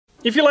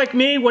If you're like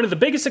me, one of the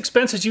biggest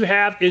expenses you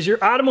have is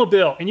your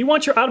automobile, and you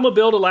want your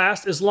automobile to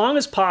last as long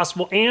as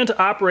possible and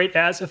to operate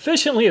as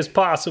efficiently as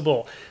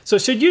possible. So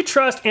should you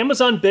trust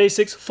Amazon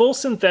Basics full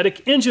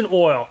synthetic engine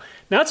oil?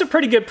 Now it's a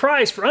pretty good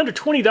price. For under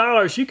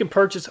 $20 you can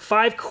purchase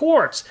 5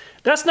 quarts.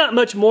 That's not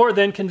much more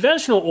than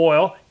conventional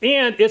oil,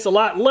 and it's a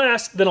lot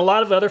less than a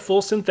lot of other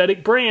full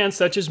synthetic brands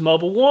such as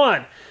Mobil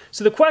 1.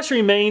 So the question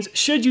remains,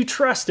 should you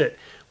trust it?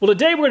 Well,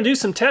 today we're going to do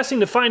some testing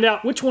to find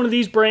out which one of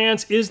these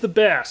brands is the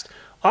best.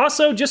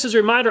 Also, just as a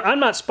reminder, I'm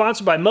not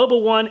sponsored by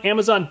Mobil 1,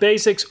 Amazon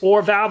Basics,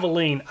 or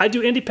Valvoline. I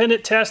do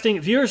independent testing.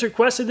 Viewers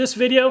requested this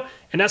video,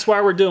 and that's why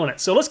we're doing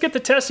it. So let's get the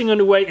testing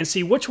underway and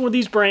see which one of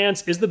these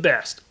brands is the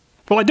best.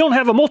 While I don't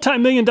have a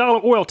multi-million-dollar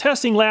oil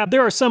testing lab,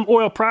 there are some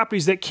oil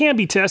properties that can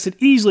be tested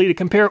easily to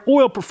compare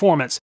oil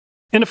performance.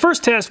 In the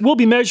first test, we'll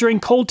be measuring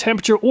cold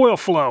temperature oil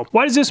flow.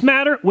 Why does this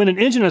matter? When an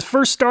engine is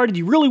first started,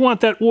 you really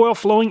want that oil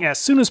flowing as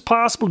soon as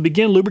possible to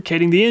begin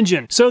lubricating the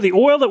engine. So the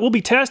oil that we'll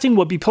be testing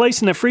will be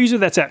placed in a freezer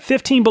that's at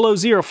 15 below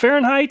 0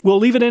 Fahrenheit. We'll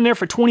leave it in there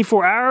for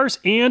 24 hours,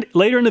 and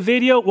later in the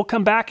video, we'll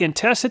come back and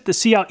test it to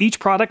see how each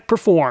product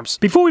performs.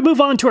 Before we move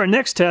on to our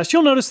next test,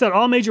 you'll notice that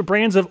all major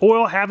brands of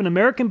oil have an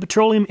American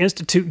Petroleum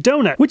Institute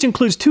donut, which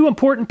includes 2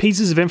 important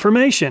pieces of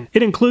information.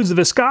 It includes the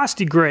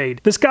viscosity grade.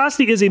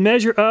 Viscosity is a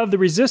measure of the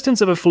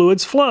resistance of a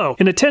fluid's flow.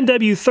 In a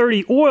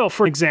 10W30 oil,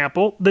 for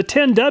example, the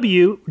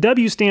 10W,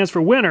 W stands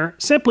for winter,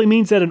 simply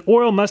means that an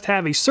oil must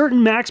have a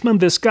certain maximum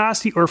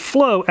viscosity or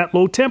flow at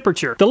low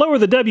temperature. The lower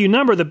the W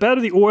number, the better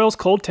the oil's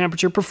cold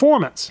temperature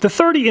performance. The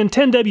 30 in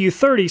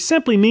 10W30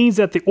 simply means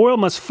that the oil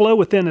must flow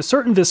within a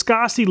certain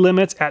viscosity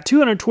limits at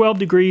 212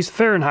 degrees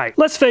Fahrenheit.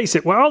 Let's face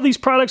it, while all these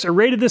products are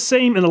rated the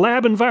same in the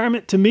lab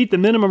environment to meet the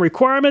minimum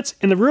requirements,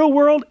 in the real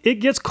world, it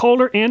gets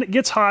colder and it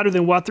gets hotter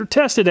than what they're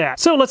tested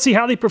at. So let's see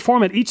how they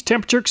perform at each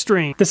temperature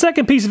extreme. The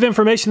second piece of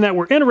information that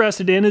we're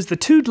interested in is the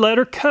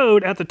 2-letter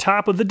code at the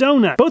top of the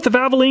donut. Both the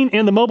Valvoline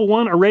and the Mobil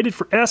 1 are rated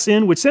for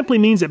SN, which simply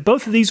means that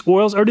both of these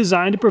oils are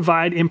designed to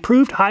provide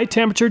improved high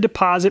temperature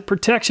deposit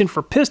protection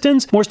for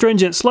pistons, more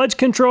stringent sludge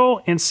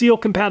control, and seal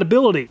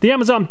compatibility. The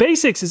Amazon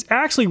Basics is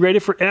actually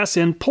rated for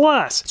SN+.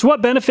 So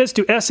what benefits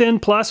do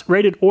SN+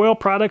 rated oil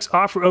products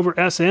offer over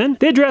SN?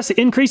 They address the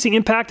increasing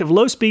impact of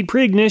low-speed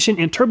pre-ignition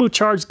and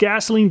turbocharged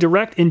gasoline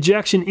direct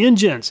injection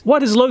engines.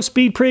 What is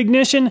low-speed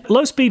pre-ignition?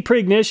 Low-speed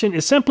pre-ignition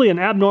is simply an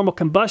abnormal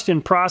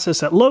combustion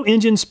process at low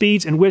engine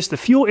speeds in which the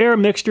fuel-air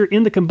mixture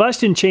in the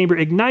combustion chamber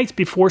ignites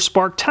before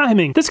spark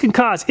timing. This can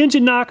cause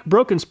engine knock,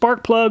 broken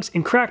spark plugs,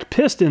 and cracked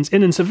pistons,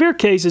 and in severe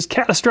cases,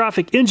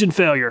 catastrophic engine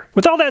failure.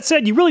 With all that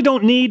said, you really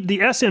don't need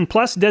the SN+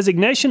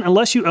 designation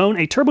unless you own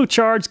a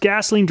turbocharged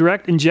gasoline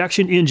direct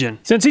injection engine.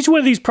 Since each one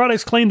of these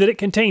products claim that it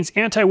contains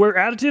anti-wear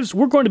additives,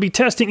 we're going to be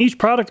testing each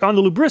product on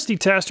the lubricity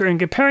tester and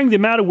comparing the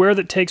amount of wear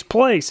that takes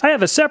place. I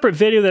have a separate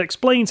video that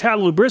explains how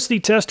the lubricity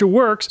tester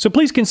works, so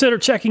please consider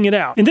checking it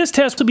out. In this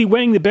test, we'll be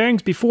weighing the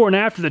bearings before and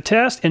after the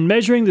test and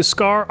measuring the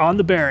scar on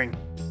the bearing.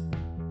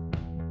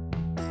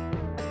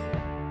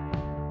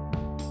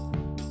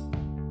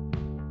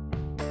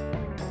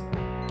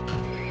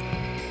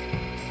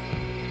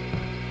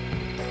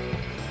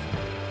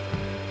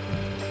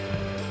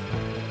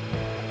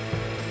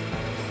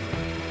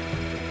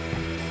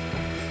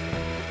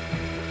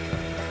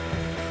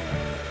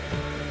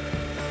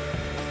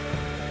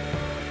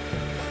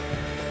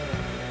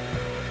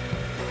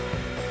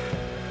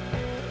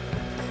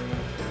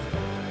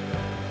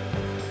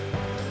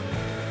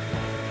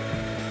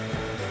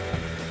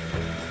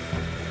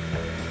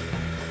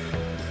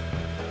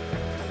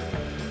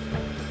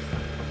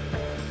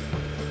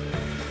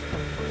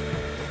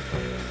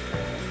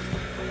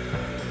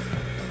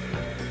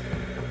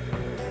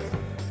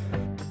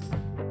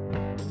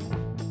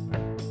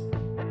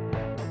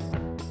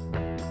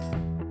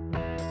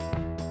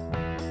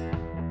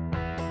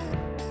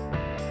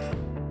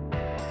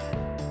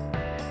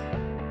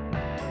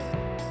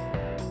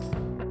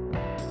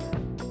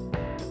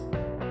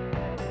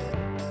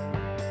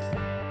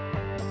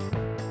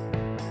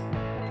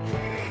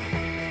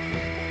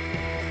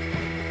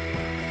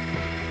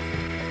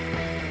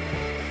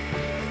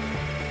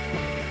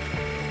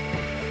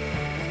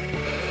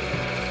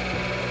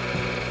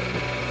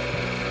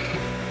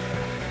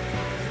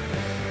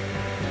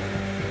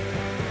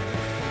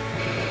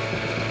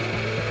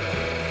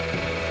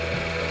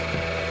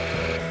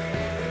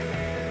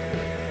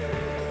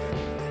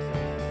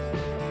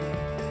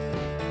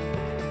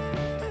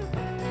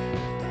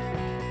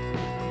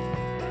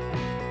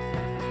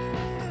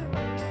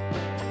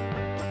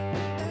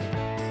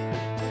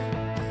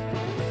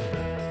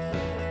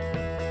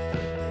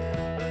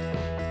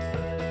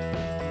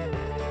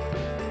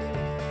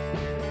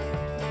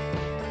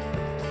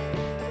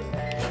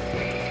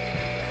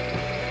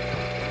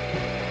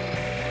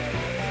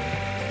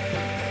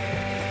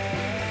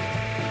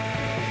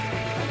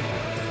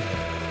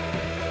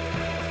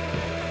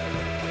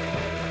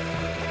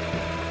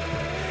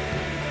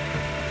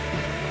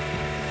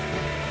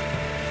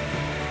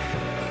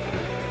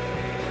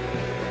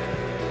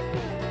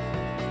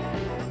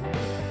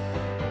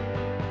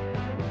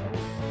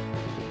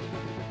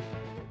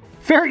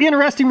 Very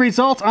interesting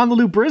results on the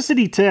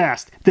lubricity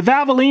test. The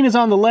Valvoline is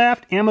on the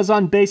left,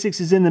 Amazon Basics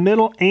is in the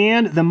middle,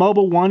 and the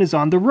Mobil one is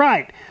on the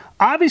right.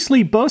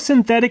 Obviously, both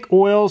synthetic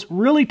oils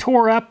really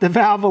tore up the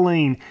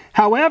Valvoline.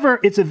 However,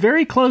 it's a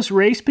very close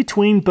race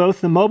between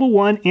both the Mobil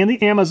one and the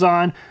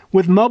Amazon,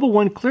 with Mobil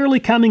one clearly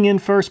coming in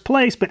first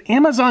place, but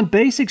Amazon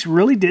Basics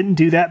really didn't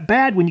do that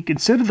bad when you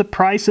consider the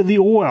price of the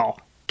oil.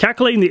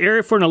 Calculating the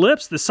area for an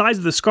ellipse, the size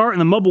of the scar on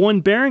the Mobil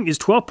 1 bearing is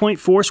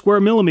 12.4 square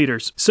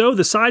millimeters. So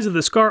the size of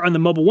the scar on the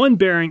Mobil 1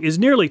 bearing is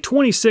nearly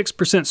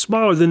 26%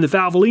 smaller than the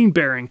Valvoline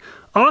bearing.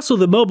 Also,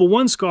 the Mobil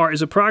 1 scar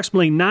is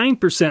approximately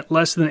 9%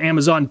 less than the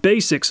Amazon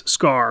Basics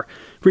scar.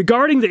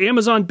 Regarding the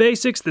Amazon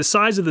Basics, the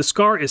size of the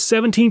scar is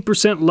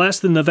 17% less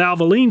than the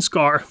Valvoline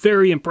scar.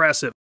 Very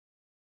impressive.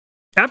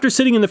 After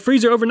sitting in the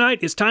freezer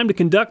overnight, it's time to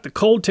conduct the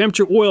cold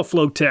temperature oil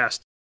flow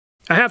test.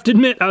 I have to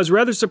admit, I was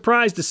rather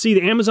surprised to see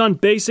the Amazon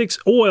Basics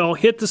oil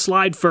hit the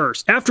slide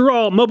first. After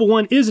all, Mobil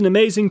 1 is an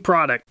amazing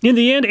product. In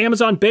the end,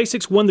 Amazon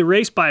Basics won the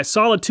race by a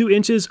solid 2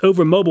 inches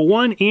over Mobil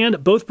 1,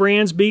 and both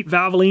brands beat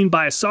Valvoline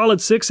by a solid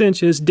 6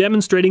 inches,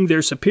 demonstrating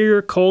their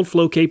superior cold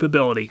flow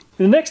capability.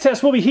 In the next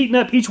test, we'll be heating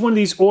up each one of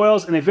these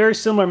oils in a very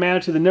similar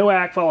manner to the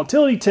NOAC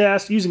volatility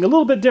test, using a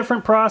little bit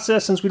different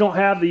process since we don't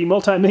have the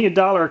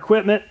multi-million-dollar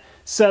equipment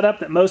setup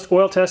that most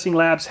oil testing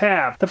labs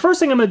have. The first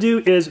thing I'm going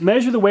to do is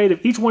measure the weight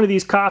of each one of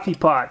these coffee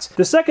pots.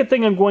 The second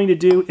thing I'm going to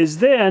do is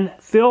then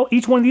fill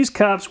each one of these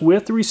cups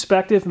with the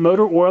respective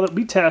motor oil that we'll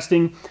be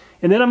testing,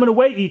 and then I'm going to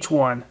weigh each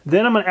one.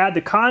 Then I'm going to add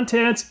the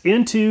contents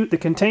into the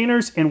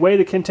containers and weigh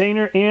the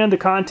container and the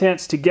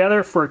contents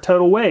together for a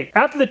total weight.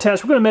 After the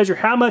test, we're going to measure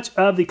how much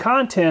of the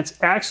contents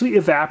actually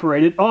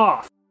evaporated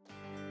off.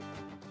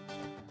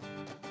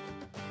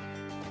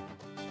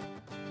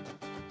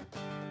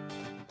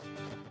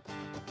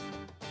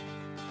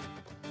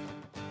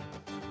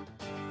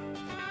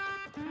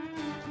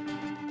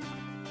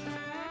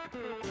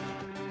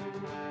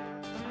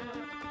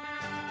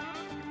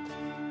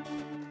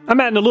 I'm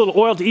adding a little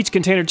oil to each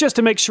container just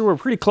to make sure we're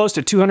pretty close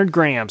to 200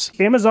 grams.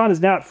 Amazon is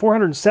now at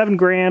 407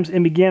 grams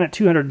and began at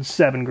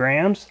 207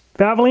 grams.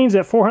 Valvoline's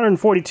at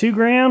 442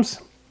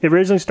 grams. It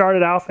originally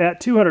started off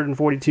at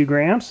 242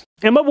 grams.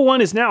 And Mobil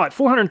 1 is now at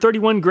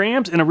 431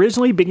 grams and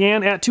originally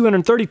began at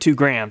 232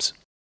 grams.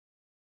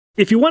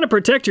 If you want to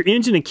protect your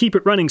engine and keep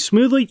it running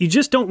smoothly, you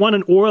just don't want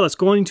an oil that's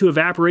going to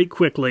evaporate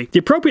quickly. The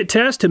appropriate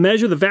test to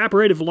measure the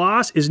evaporative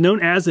loss is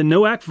known as the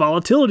NOAC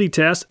volatility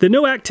test. The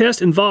NOAC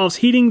test involves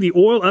heating the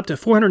oil up to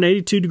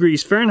 482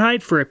 degrees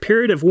Fahrenheit for a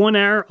period of 1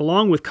 hour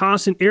along with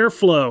constant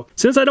airflow.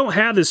 Since I don't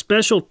have this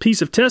special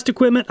piece of test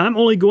equipment, I'm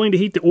only going to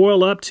heat the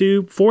oil up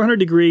to 400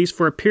 degrees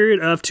for a period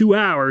of 2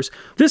 hours.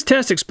 This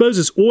test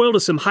exposes oil to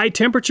some high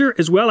temperature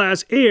as well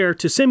as air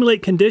to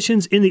simulate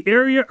conditions in the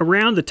area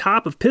around the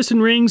top of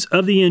piston rings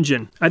of the engine.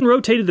 I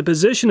rotated the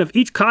position of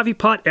each coffee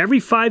pot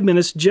every 5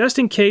 minutes just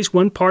in case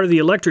one part of the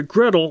electric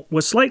griddle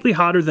was slightly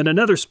hotter than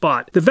another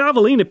spot. The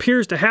Valvoline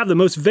appears to have the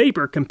most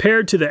vapor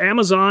compared to the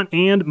Amazon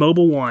and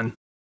Mobil 1.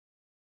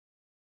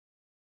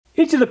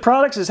 Each of the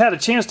products has had a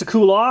chance to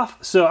cool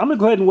off, so I'm going to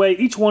go ahead and weigh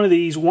each one of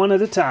these one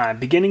at a time,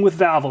 beginning with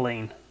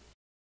Valvoline.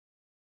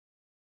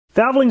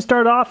 Valvoline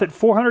started off at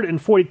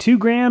 442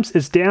 grams,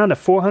 it's down to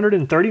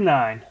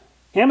 439.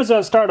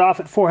 Amazon started off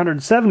at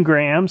 407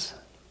 grams.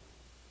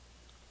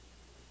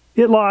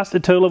 It lost a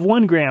total of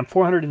 1 gram,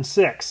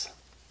 406.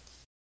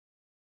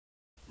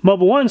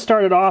 Mobil 1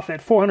 started off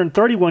at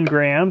 431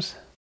 grams.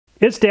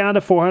 It's down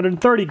to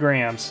 430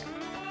 grams.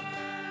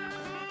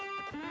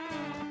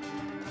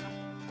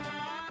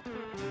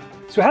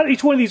 So how did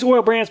each one of these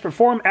oil brands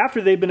perform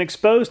after they've been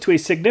exposed to a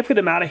significant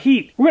amount of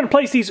heat? We're going to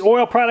place these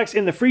oil products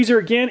in the freezer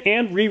again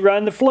and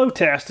rerun the flow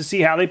test to see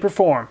how they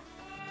perform.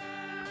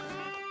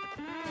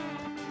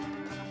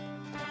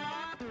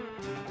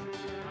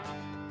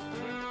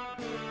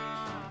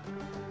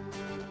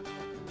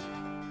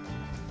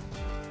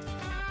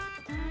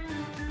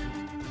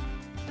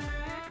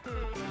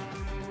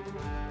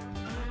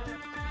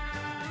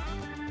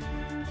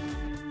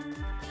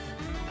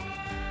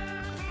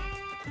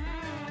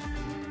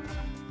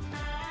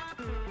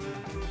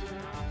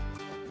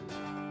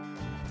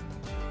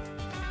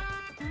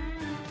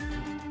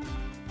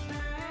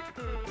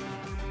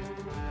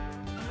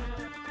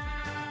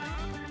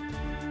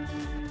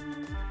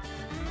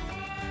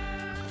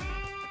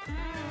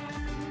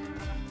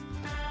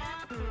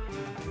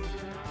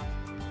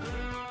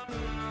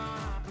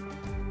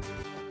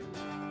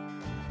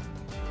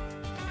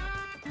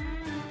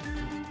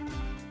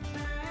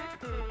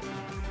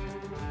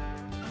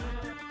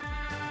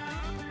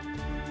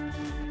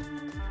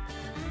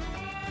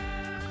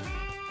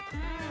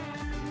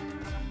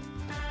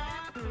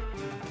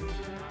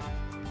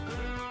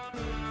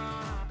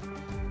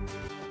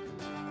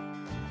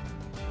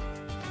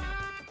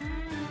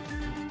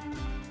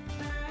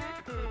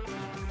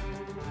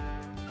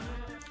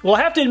 Well,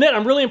 I have to admit,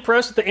 I'm really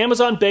impressed with the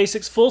Amazon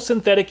Basics full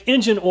synthetic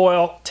engine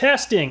oil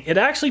testing. It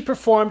actually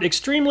performed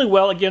extremely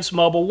well against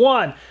Mobil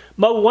 1.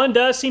 Mobil 1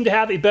 does seem to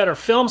have a better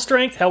film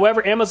strength.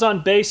 However,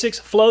 Amazon Basics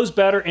flows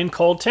better in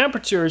cold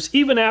temperatures,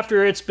 even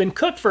after it's been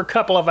cooked for a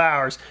couple of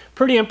hours.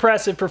 Pretty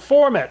impressive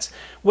performance.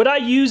 Would I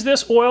use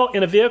this oil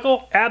in a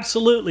vehicle?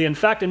 Absolutely. In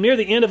fact, I'm near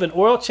the end of an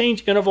oil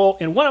change interval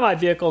in one of my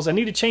vehicles. I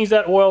need to change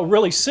that oil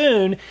really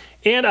soon,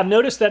 and I've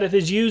noticed that it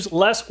has used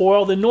less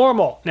oil than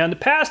normal. Now, in the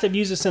past, I've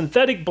used a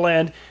synthetic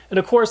blend, and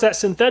of course, that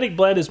synthetic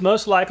blend is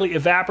most likely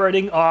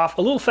evaporating off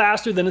a little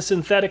faster than a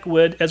synthetic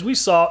would, as we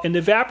saw in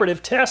the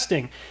evaporative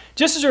testing.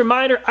 Just as a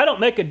reminder, I don't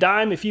make a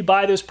dime if you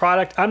buy this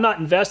product. I'm not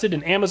invested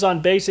in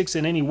Amazon Basics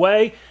in any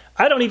way.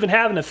 I don't even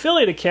have an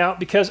affiliate account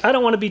because I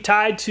don't want to be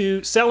tied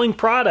to selling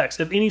products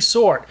of any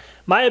sort.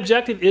 My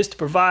objective is to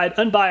provide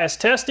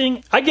unbiased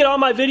testing. I get all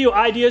my video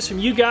ideas from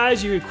you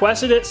guys. You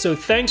requested it, so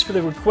thanks for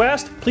the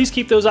request. Please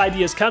keep those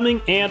ideas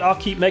coming, and I'll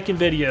keep making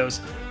videos.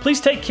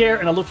 Please take care,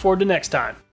 and I look forward to next time.